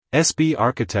SB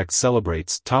Architects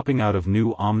celebrates topping out of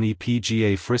new Omni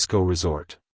PGA Frisco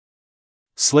Resort.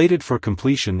 Slated for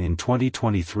completion in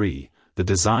 2023, the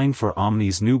design for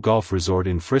Omni's new golf resort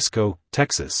in Frisco,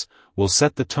 Texas, will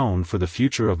set the tone for the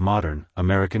future of modern,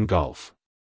 American golf.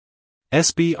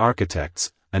 SB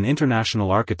Architects, an international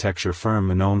architecture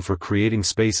firm known for creating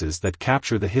spaces that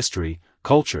capture the history,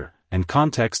 culture, and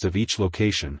context of each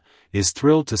location, is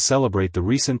thrilled to celebrate the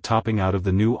recent topping out of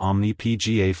the new Omni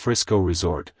PGA Frisco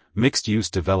Resort, mixed-use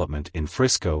development in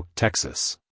Frisco,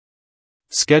 Texas.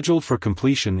 Scheduled for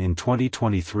completion in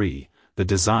 2023, the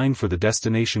design for the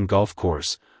destination golf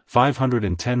course,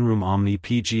 510-room Omni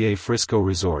PGA Frisco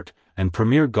Resort, and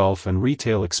premier golf and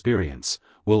retail experience,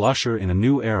 will usher in a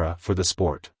new era for the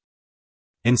sport.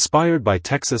 Inspired by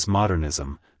Texas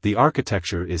modernism, the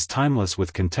architecture is timeless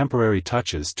with contemporary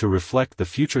touches to reflect the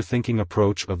future-thinking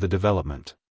approach of the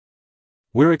development.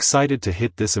 We're excited to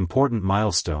hit this important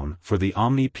milestone for the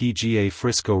Omni PGA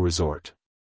Frisco Resort.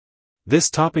 This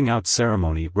topping out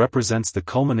ceremony represents the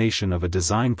culmination of a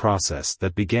design process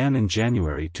that began in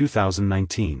January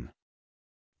 2019.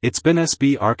 It's been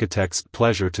SB Architects'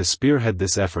 pleasure to spearhead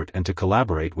this effort and to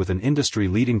collaborate with an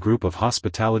industry-leading group of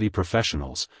hospitality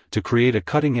professionals to create a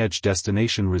cutting-edge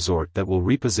destination resort that will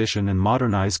reposition and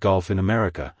modernize golf in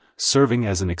America, serving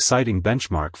as an exciting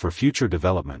benchmark for future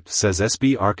development, says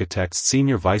SB Architects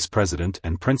Senior Vice President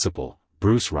and Principal,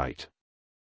 Bruce Wright.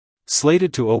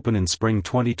 Slated to open in spring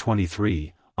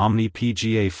 2023, Omni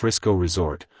PGA Frisco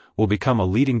Resort will become a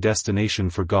leading destination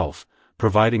for golf,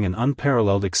 providing an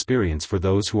unparalleled experience for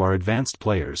those who are advanced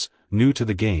players, new to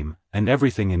the game, and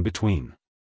everything in between.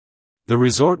 The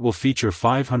resort will feature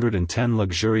 510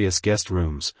 luxurious guest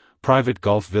rooms, private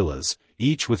golf villas,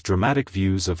 each with dramatic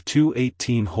views of two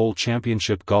 18-hole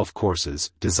championship golf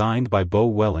courses designed by Bo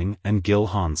Welling and Gil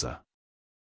Hansa.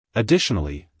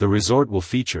 Additionally, the resort will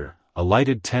feature a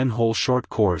lighted 10-hole short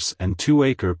course and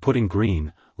 2-acre putting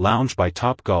green, lounge by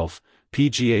Topgolf,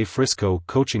 PGA Frisco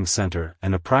Coaching Center,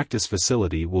 and a practice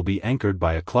facility will be anchored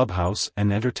by a clubhouse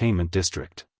and entertainment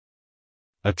district.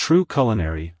 A true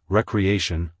culinary,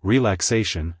 recreation,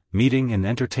 relaxation, meeting and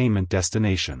entertainment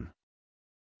destination.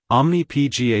 Omni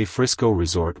PGA Frisco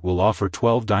Resort will offer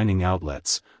 12 dining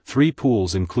outlets, 3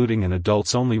 pools including an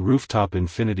adults-only rooftop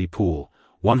infinity pool,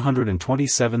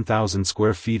 127,000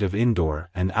 square feet of indoor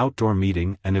and outdoor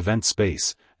meeting and event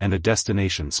space, and a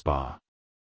destination spa.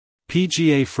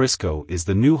 PGA Frisco is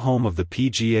the new home of the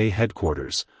PGA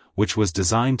headquarters, which was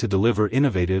designed to deliver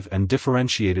innovative and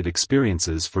differentiated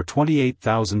experiences for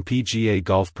 28,000 PGA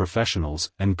golf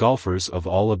professionals and golfers of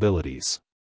all abilities.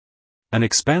 An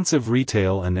expansive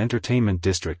retail and entertainment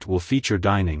district will feature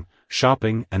dining,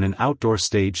 shopping, and an outdoor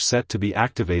stage set to be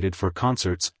activated for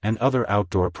concerts and other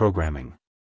outdoor programming.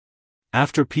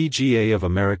 After PGA of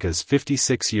America's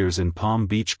 56 years in Palm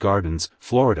Beach Gardens,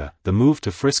 Florida, the move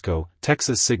to Frisco,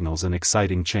 Texas signals an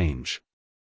exciting change.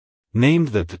 Named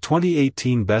the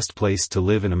 2018 Best Place to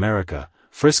Live in America,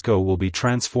 Frisco will be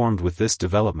transformed with this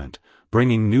development,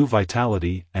 bringing new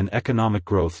vitality and economic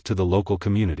growth to the local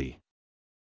community.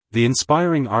 The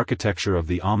inspiring architecture of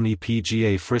the Omni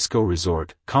PGA Frisco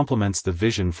Resort complements the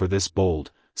vision for this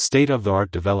bold,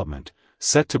 state-of-the-art development,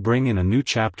 set to bring in a new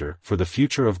chapter for the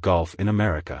future of golf in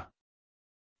America.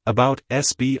 About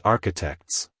SB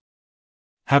Architects.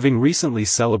 Having recently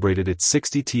celebrated its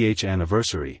 60th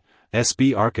anniversary,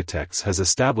 SB Architects has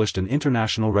established an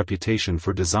international reputation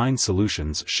for design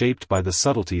solutions shaped by the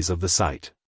subtleties of the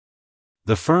site.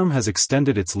 The firm has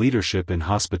extended its leadership in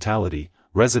hospitality,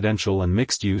 residential and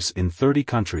mixed use in 30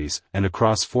 countries and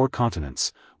across 4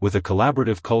 continents, with a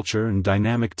collaborative culture and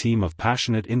dynamic team of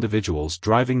passionate individuals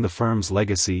driving the firm's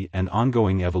legacy and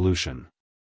ongoing evolution.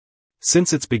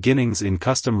 Since its beginnings in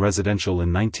custom residential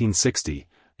in 1960,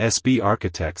 SB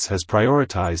Architects has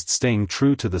prioritized staying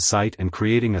true to the site and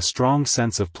creating a strong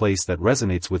sense of place that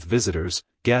resonates with visitors,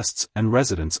 guests, and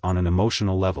residents on an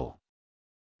emotional level.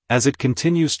 As it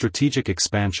continues strategic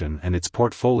expansion and its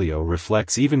portfolio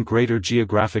reflects even greater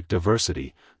geographic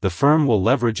diversity, the firm will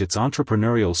leverage its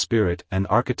entrepreneurial spirit and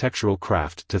architectural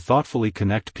craft to thoughtfully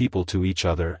connect people to each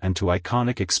other and to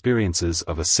iconic experiences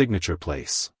of a signature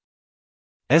place.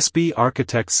 SB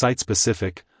Architects'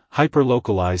 site-specific,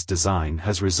 hyper-localized design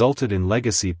has resulted in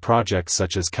legacy projects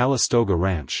such as Calistoga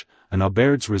Ranch, an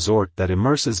Auberge resort that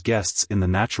immerses guests in the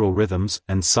natural rhythms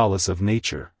and solace of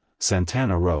nature,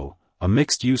 Santana Row, a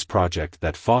mixed-use project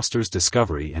that fosters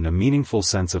discovery and a meaningful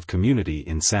sense of community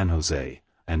in San Jose,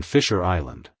 and Fisher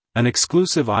Island, an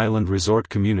exclusive island resort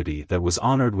community that was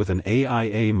honored with an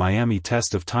AIA Miami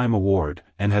Test of Time Award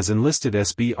and has enlisted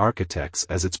SB Architects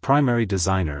as its primary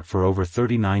designer for over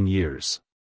 39 years.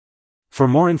 For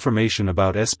more information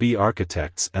about SB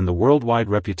Architects and the worldwide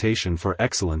reputation for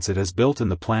excellence it has built in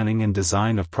the planning and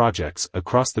design of projects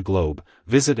across the globe,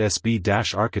 visit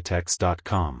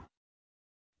sb-architects.com.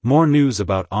 More news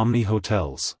about Omni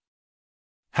Hotels.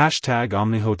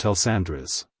 #OmniHotel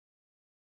Sandras.